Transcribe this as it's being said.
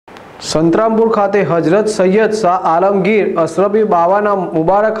સંતરામપુર ખાતે હઝરત સૈયદ શાહ આલમગીર અશરફી બાવાના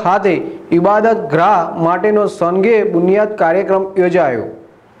મુબારક હાથે ઇબાદત ગ્રાહ માટેનો સંગે બુનિયાદ કાર્યક્રમ યોજાયો।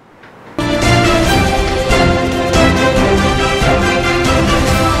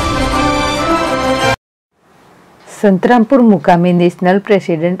 સંતરામપુર મુકામે national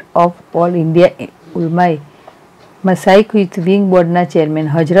president of all India ઉલમાએ મસાઇક with wing બોર્ડના ચેરમેન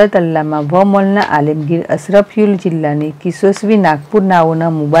હઝરત અલ્લામા વ મોલના આલમગીર અશરફયુલ જિલ્લાની કિસોસવી નાગપુર નાઓના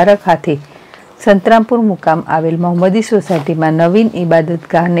મુબારક હાથે સંતરામપુર મુકામ આવેલ મોહમ્મદી સોસાયટીમાં નવીન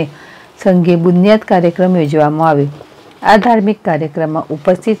ઇબાદતગાહને સંગે બુનિયાદ કાર્યક્રમ યોજવામાં આવ્યો। આ ધાર્મિક કાર્યક્રમમાં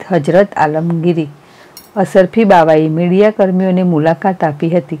ઉપસ્થિત હઝરત આલમગીરી અશરફી બાવાએ મીડિયા કર્મીઓને મુલાકાત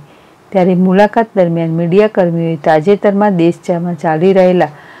આપી હતી। ત્યારે મુલાકાત દરમિયાન મીડિયા કર્મીઓએ તાજેતરમાં દેશમાં ચાલી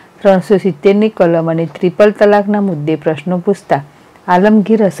રહેલા 370ની કલમ અને ટ્રિપલ તલાકના મુદ્દે પ્રશ્નો પૂછતા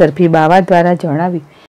આલમગીર અશરફી બાવા દ્વારા જણાવ્યું